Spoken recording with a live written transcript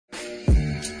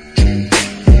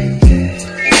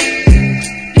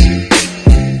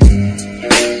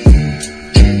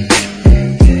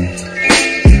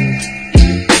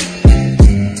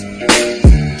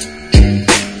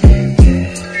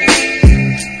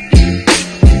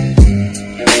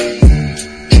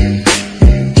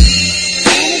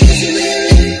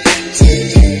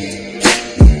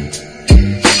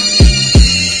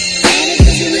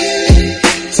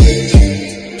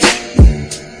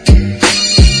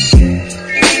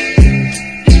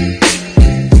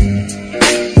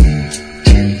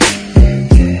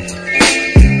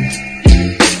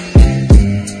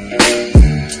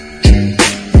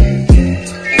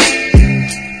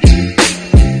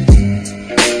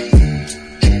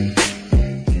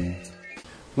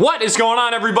What is going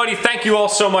on, everybody? Thank you all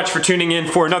so much for tuning in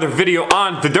for another video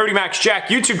on the Dirty Max Jack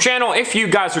YouTube channel. If you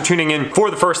guys are tuning in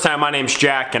for the first time, my name's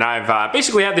Jack, and I've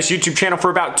basically had this YouTube channel for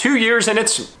about 2 years, and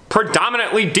it's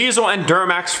predominantly diesel and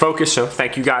Duramax focused, so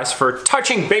thank you guys for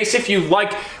touching base. If you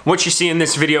like what you see in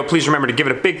this video, please remember to give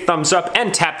it a big thumbs up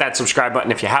and tap that subscribe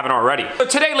button if you haven't already. So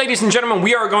today, ladies and gentlemen,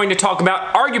 we are going to talk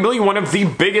about arguably one of the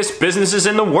biggest businesses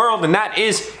in the world, and that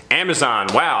is Amazon.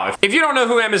 Wow. If you don't know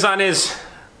who Amazon is,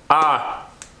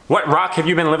 what rock have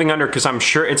you been living under? Because I'm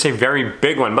sure it's a very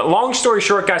big one. But long story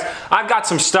short, guys, I've got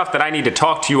some stuff that I need to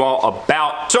talk to you all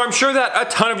about. So I'm sure that a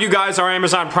ton of you guys are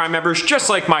Amazon Prime members, just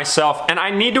like myself, and I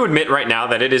need to admit right now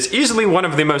that it is easily one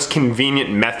of the most convenient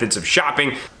methods of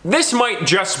shopping. This might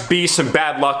just be some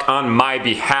bad luck on my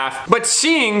behalf, but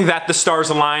seeing that the stars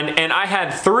aligned and I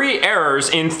had 3 errors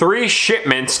in 3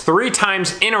 shipments 3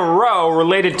 times in a row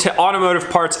related to automotive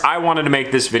parts, I wanted to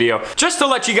make this video just to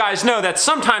let you guys know that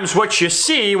sometimes what you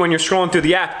see when you're scrolling through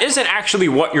the app isn't actually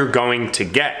what you're going to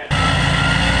get.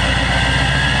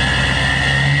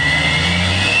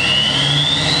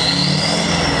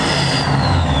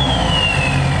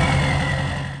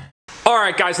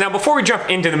 Alright guys, now before we jump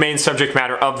into the main subject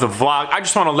matter of the vlog, I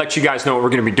just want to let you guys know what we're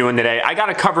going to be doing today. I got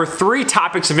to cover 3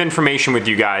 topics of information with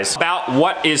you guys about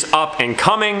what is up and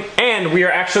coming, and we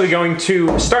are actually going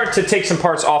to start to take some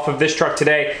parts off of this truck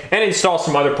today and install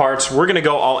some other parts. We're going to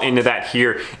go all into that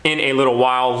here in a little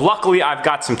while. Luckily, I've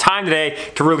got some time today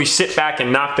to really sit back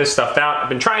and knock this stuff out. I've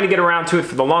been trying to get around to it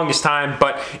for the longest time,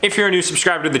 but if you're a new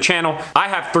subscriber to the channel, I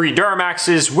have 3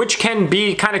 Duramaxes, which can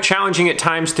be kind of challenging at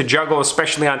times to juggle,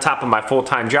 especially on top of my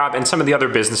full-time job and some of the other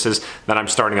businesses that I'm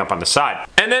starting up on the side.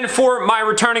 And then for my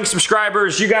returning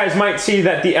subscribers, you guys might see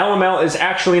that the LML is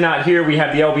actually not here. We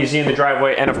have the LBZ in the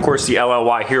driveway and of course the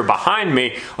LLY here behind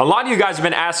me. A lot of you guys have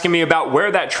been asking me about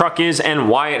where that truck is and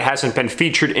why it hasn't been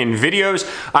featured in videos.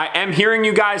 I am hearing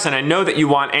you guys and I know that you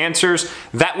want answers.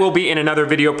 That will be in another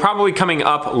video probably coming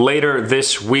up later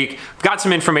this week. I've got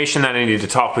some information that I need to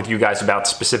talk with you guys about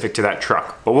specific to that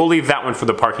truck, but we'll leave that one for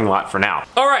the parking lot for now.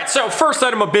 Alright, so first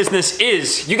item of business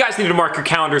is you guys need to mark your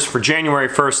calendars for January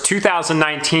 1st,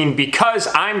 2019 because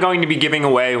I'm going to be giving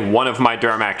away one of my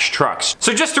Duramax trucks.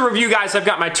 So just to review guys, I've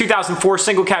got my 2004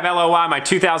 single cab LOI, my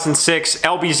 2006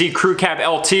 LBZ crew cab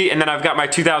LT, and then I've got my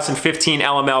 2015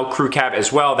 LML crew cab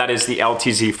as well. That is the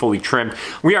LTZ fully trimmed.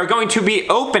 We are going to be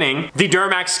opening the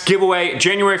Duramax giveaway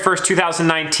January 1st,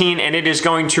 2019, and it is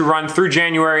going to run through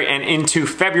January and into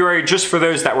February. Just for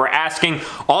those that were asking,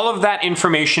 all of that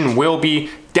information will be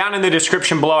down in the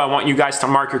description below. I want you guys to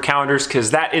mark your calendars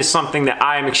because that is something that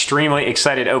I am extremely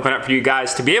excited to open up for you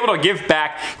guys to be able to give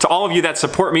back to all of you that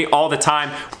support me all the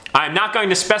time. I'm not going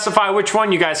to specify which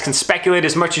one. You guys can speculate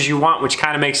as much as you want, which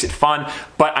kind of makes it fun,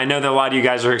 but I know that a lot of you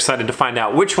guys are excited to find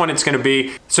out which one it's going to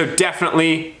be, so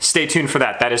definitely stay tuned for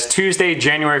that. That is Tuesday,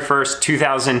 January 1st,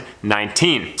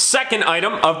 2019. Second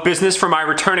item of business for my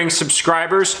returning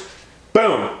subscribers,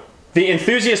 boom. The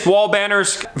Enthusiast wall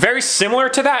banners, very similar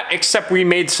to that, except we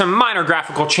made some minor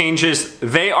graphical changes.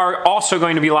 They are also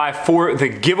going to be live for the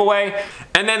giveaway.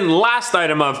 And then last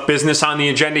item of business on the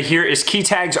agenda here is key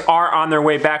tags are on their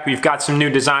way back. We've got some new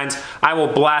designs. I will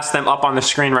blast them up on the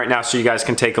screen right now so you guys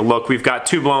can take a look. We've got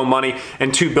 2 Blowin' Money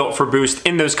and 2 Built for Boost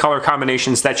in those color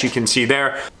combinations that you can see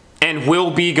there, and will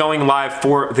be going live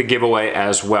for the giveaway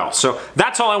as well. So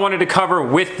that's all I wanted to cover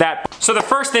with that. So the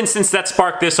first instance that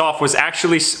sparked this off was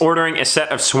actually ordering a set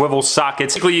of swivel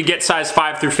sockets. Typically you get size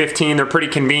 5 through 15. They're pretty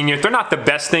convenient. They're not the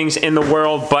best things in the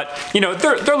world, but you know,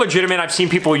 they're legitimate. I've seen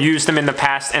people use them in the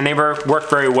past and they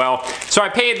work very well. So I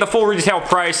paid the full retail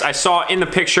price. I saw in the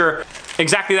picture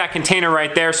exactly that container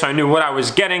right there, so I knew what I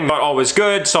was getting, but all was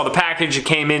good. Saw the package, it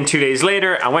came in 2 days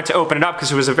later. I went to open it up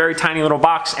because it was a very tiny little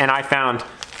box and I found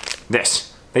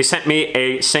this. They sent me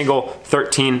a single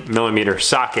 13mm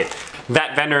socket.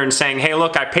 That vendor and saying, hey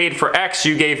look, I paid for X,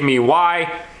 you gave me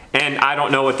Y, and I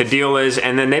don't know what the deal is.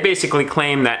 And then they basically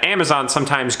claim that Amazon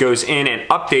sometimes goes in and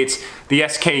updates the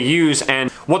SKUs,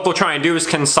 and what they'll try and do is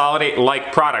consolidate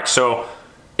like products. So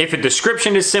if a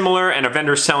description is similar and a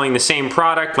vendor selling the same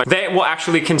product, they will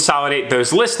actually consolidate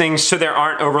those listings so there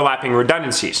aren't overlapping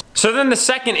redundancies. So then the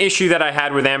second issue that I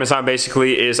had with Amazon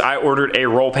basically is I ordered a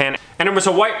roll pan, and it was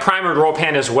a white primered roll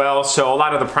pan as well, so a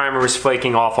lot of the primer was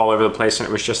flaking off all over the place and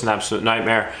it was just an absolute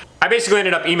nightmare. I basically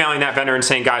ended up emailing that vendor and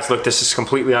saying, guys, look, this is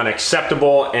completely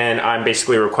unacceptable, and I'm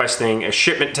basically requesting a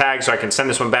shipment tag so I can send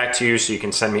this one back to you so you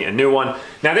can send me a new one.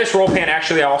 Now this roll pan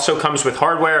actually also comes with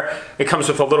hardware. It comes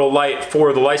with a little light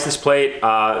for the license plate,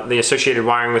 the associated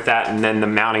wiring with that, and then the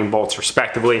mounting bolts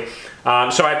respectively.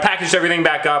 So I packaged everything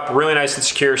back up, really nice and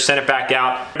secure, sent it back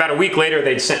out. About a week later,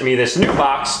 they'd sent me this new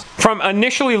box, From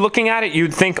initially looking at it,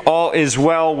 you'd think all is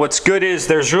well. What's good is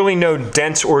there's really no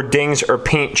dents or dings or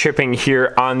paint chipping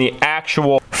here on the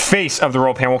actual face of the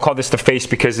roll pan. We'll call this the face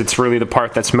because it's really the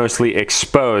part that's mostly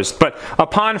exposed. But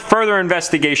upon further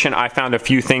investigation, I found a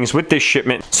few things with this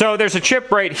shipment. So there's a chip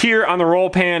right here on the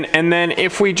roll pan, and then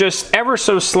if we just ever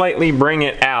so slightly bring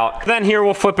it out, then here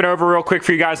we'll flip it over real quick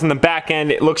for you guys on the back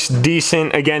end. It looks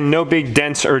decent. Again, no big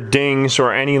dents or dings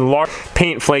or any large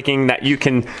paint flaking that you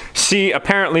can see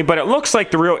apparently, but it looks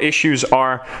like the real issues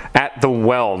are at the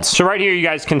welds. So right here you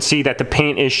guys can see that the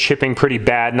paint is chipping pretty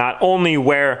bad, not only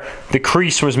where the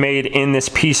crease was made in this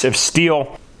piece of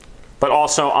steel, but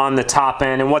also on the top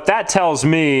end. And what that tells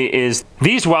me is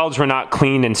these welds were not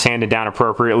cleaned and sanded down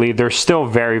appropriately. They're still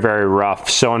very, very rough.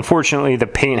 So unfortunately, the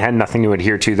paint had nothing to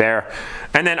adhere to there.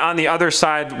 And then on the other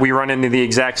side, we run into the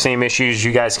exact same issues.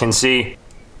 You guys can see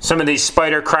some of these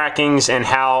spider crackings and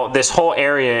how this whole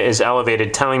area is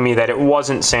elevated, telling me that it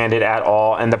wasn't sanded at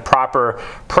all and the proper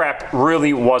prep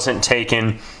really wasn't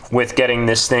taken with getting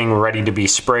this thing ready to be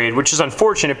sprayed, which is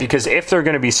unfortunate because if they're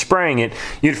going to be spraying it,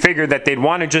 you'd figure that they'd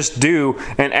want to just do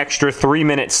an extra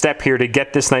 3-minute step here to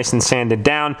get this nice and sanded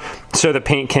down so the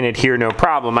paint can adhere no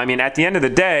problem. I mean, at the end of the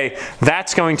day,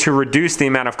 that's going to reduce the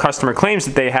amount of customer claims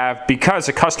that they have because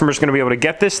a customer is going to be able to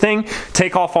get this thing,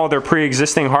 take off all their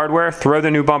pre-existing hardware, throw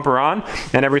the new bumper on,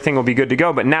 and everything will be good to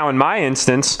go. But now in my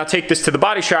instance, I'll take this to the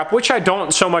body shop, which I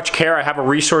don't so much care. I have a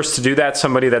resource to do that,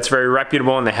 somebody that's very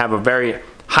reputable and they have a very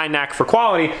high knack for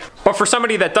quality. But for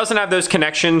somebody that doesn't have those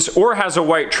connections or has a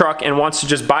white truck and wants to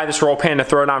just buy this roll pan to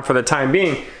throw it on for the time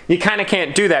being, you kind of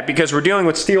can't do that because we're dealing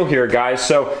with steel here, guys.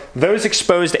 So those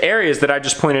exposed areas that I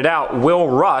just pointed out will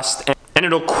rust and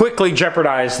it'll quickly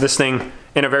jeopardize this thing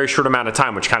in a very short amount of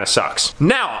time, which kind of sucks.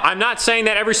 Now, I'm not saying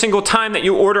that every single time that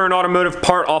you order an automotive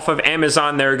part off of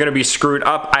Amazon, they're gonna be screwed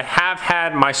up. I have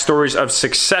had my stories of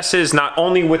successes, not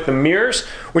only with the mirrors,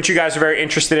 which you guys are very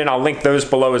interested in. I'll link those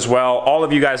below as well. All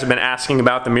of you guys have been asking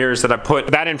about the mirrors that I put.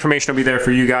 That information will be there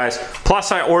for you guys.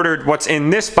 Plus, I ordered what's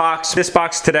in this box. This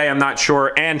box today, I'm not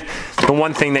sure. And the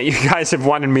one thing that you guys have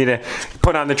wanted me to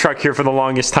put on the truck here for the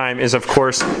longest time is, of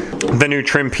course, the new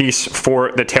trim piece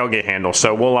for the tailgate handle.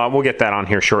 So we'll get that on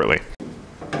here shortly.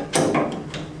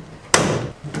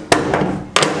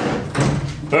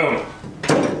 Boom.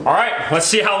 All right, let's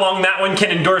see how long that one can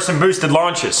endure some boosted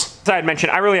launches. As I had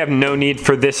mentioned, I really have no need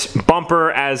for this bumper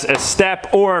as a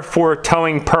step or for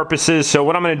towing purposes. So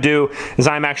what I'm gonna do is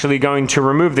I'm actually going to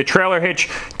remove the trailer hitch,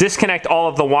 disconnect all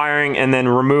of the wiring, and then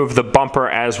remove the bumper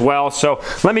as well. So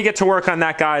let me get to work on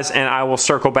that, guys, and I will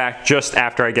circle back just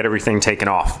after I get everything taken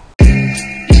off.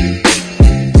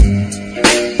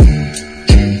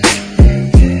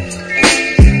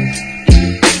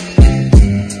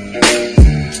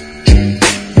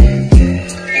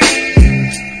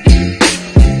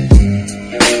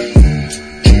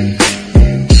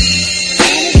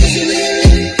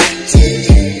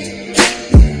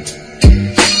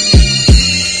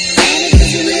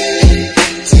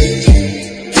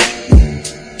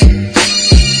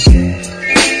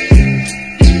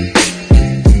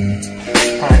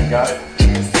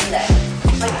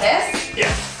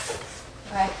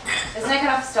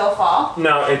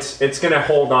 No, it's gonna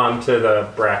hold on to the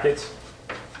brackets.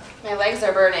 My legs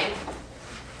are burning.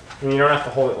 I mean, you don't have to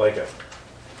hold it like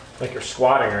you're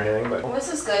squatting or anything, but. Well,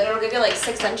 this is good. It'll give you like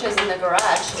 6 inches in the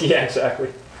garage. Yeah,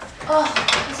 exactly. Oh,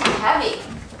 this is heavy.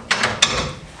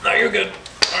 No, you're good.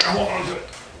 Alright, hold on to it.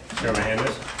 You know where my hand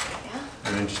is? Yeah.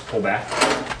 And then just pull back.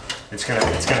 It's gonna.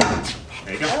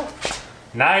 There you go. Oh.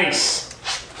 Nice.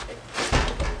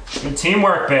 Good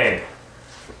teamwork, babe.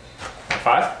 High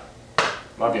five.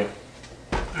 Love you.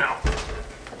 No.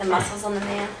 Put the muscles on the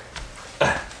man.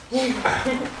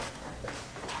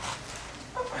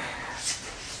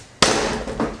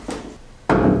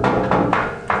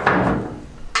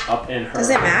 Up in her. Does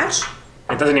it match?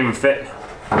 It doesn't even fit.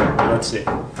 Let's see.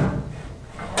 Okay,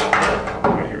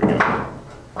 here we go.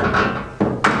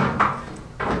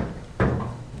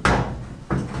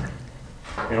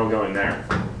 It'll go in there.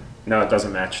 No, it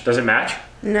doesn't match. Does it match?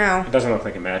 No. It doesn't look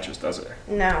like it matches, does it?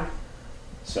 No.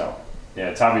 So, yeah,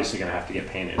 it's obviously gonna have to get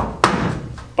painted.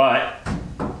 But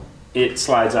it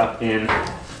slides up in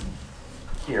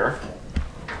here.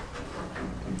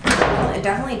 Well, it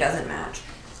definitely doesn't match.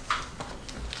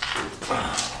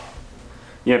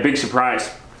 Yeah, big surprise.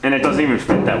 And it doesn't even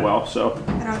fit that well, so.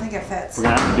 I don't think it fits. We're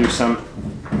gonna have to do some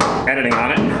editing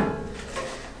on it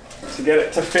to get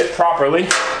it to fit properly.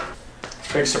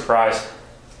 Big surprise.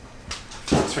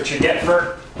 That's what you get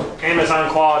for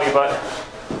Amazon quality, but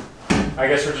I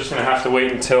guess we're just gonna have to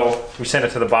wait until we send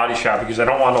it to the body shop because I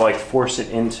don't want to like force it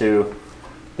into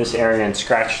this area and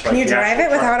scratch. Can you drive it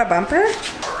without a bumper?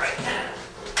 All right.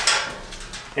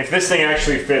 If this thing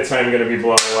actually fits, I'm gonna be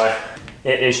blown away.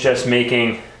 It is just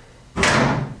making,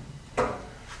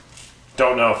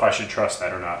 don't know if I should trust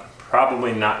that or not.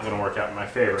 Probably not gonna work out in my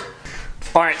favor.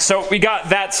 All right, so we got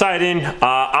that side in.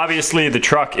 Obviously the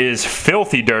truck is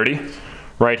filthy dirty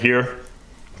right here.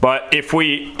 But if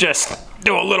we just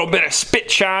do a little bit of spit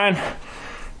shine,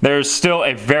 there's still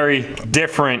a very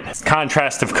different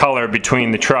contrast of color between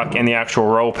the truck and the actual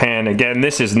roll pan. Again,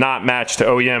 this is not matched to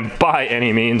OEM by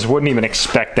any means. Wouldn't even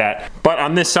expect that. But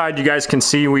on this side, you guys can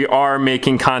see we are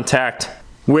making contact,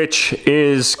 which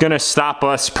is gonna stop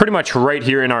us pretty much right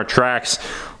here in our tracks.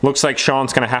 Looks like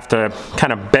Sean's gonna have to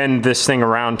kind of bend this thing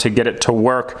around to get it to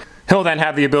work. He'll then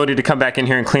have the ability to come back in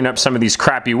here and clean up some of these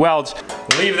crappy welds.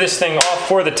 Leave this thing off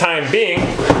for the time being,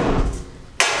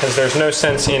 because there's no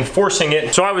sense in forcing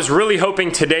it. So I was really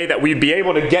hoping today that we'd be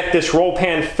able to get this roll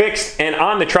pan fixed and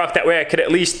on the truck. That way I could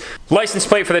at least license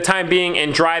plate for the time being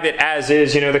and drive it as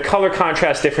is. You know, the color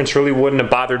contrast difference really wouldn't have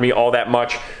bothered me all that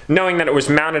much, knowing that it was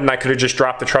mounted and I could have just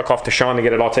dropped the truck off to Sean to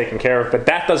get it all taken care of. But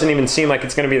that doesn't even seem like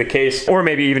it's gonna be the case. Or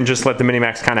maybe even just let the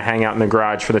Minimax kind of hang out in the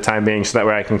garage for the time being, so that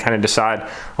way I can kind of decide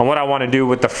on what I want to do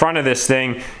with the front of this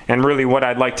thing and really what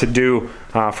I'd like to do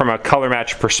from a color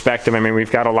match perspective. I mean,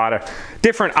 we've got a lot of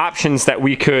different options that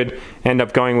we could end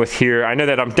up going with here. I know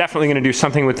that I'm definitely going to do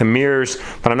something with the mirrors,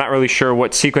 but I'm not really sure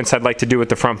what sequence I'd like to do with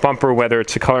the front bumper, whether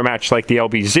it's a color match like the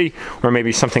LBZ or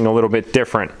maybe something a little bit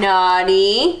different.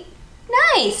 Naughty.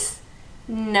 Nice.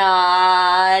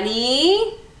 Naughty.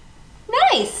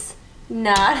 Nice.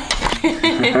 Naughty.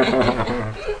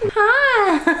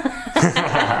 Hi.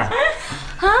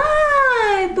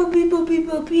 Hi, boopy boopy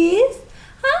boopies.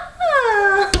 Hi.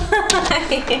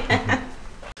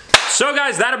 So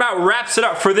guys, that about wraps it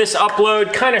up for this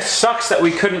upload. Kind of sucks that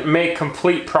we couldn't make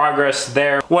complete progress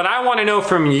there. What I want to know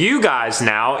from you guys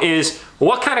now is,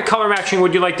 what kind of color matching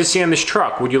would you like to see on this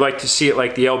truck? Would you like to see it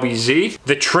like the LBZ?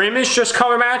 The trim is just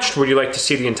color matched? Would you like to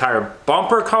see the entire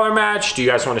bumper color matched? Do you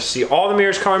guys want to see all the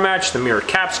mirrors color matched, the mirror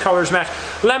caps colors matched?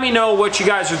 Let me know what you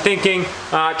guys are thinking.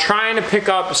 Trying to pick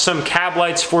up some cab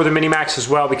lights for the Minimax as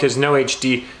well, because no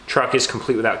HD truck is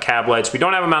complete without cab lights. We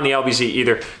don't have them on the LBZ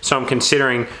either, so I'm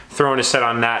considering throwing a set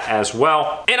on that as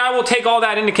well. And I will take all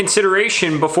that into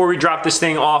consideration before we drop this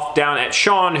thing off down at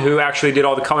Sean, who actually did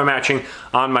all the color matching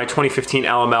on my 2015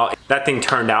 LML. That thing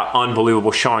turned out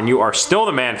unbelievable. Sean, you are still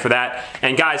the man for that.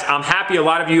 And guys, I'm happy a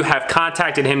lot of you have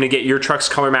contacted him to get your trucks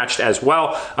color matched as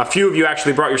well. A few of you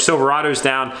actually brought your Silverados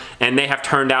down and they have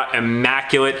turned out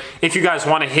immaculate. If you guys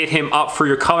want to hit him up for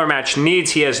your color match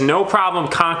needs, he has no problem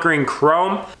conquering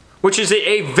chrome, which is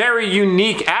a very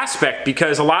unique aspect,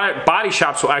 because a lot of body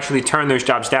shops will actually turn those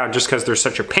jobs down just because they're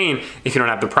such a pain if you don't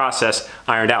have the process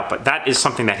ironed out. But that is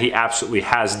something that he absolutely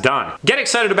has done. Get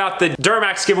excited about the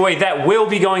Duramax giveaway that will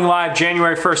be going live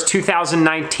January 1st,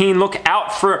 2019. Look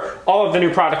out for all of the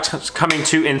new products coming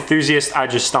to Enthusiast. I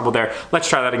just stumbled there. Let's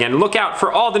try that again. Look out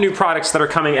for all the new products that are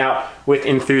coming out with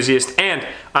Enthusiast, and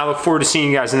I look forward to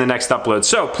seeing you guys in the next upload.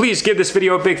 So please give this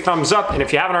video a big thumbs up, and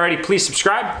if you haven't already, please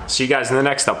subscribe. See you guys in the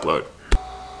next upload.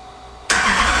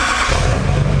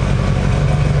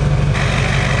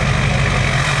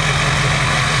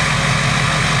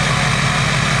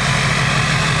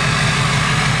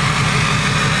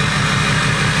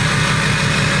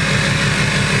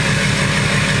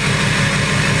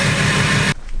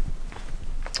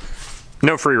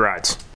 No free rides.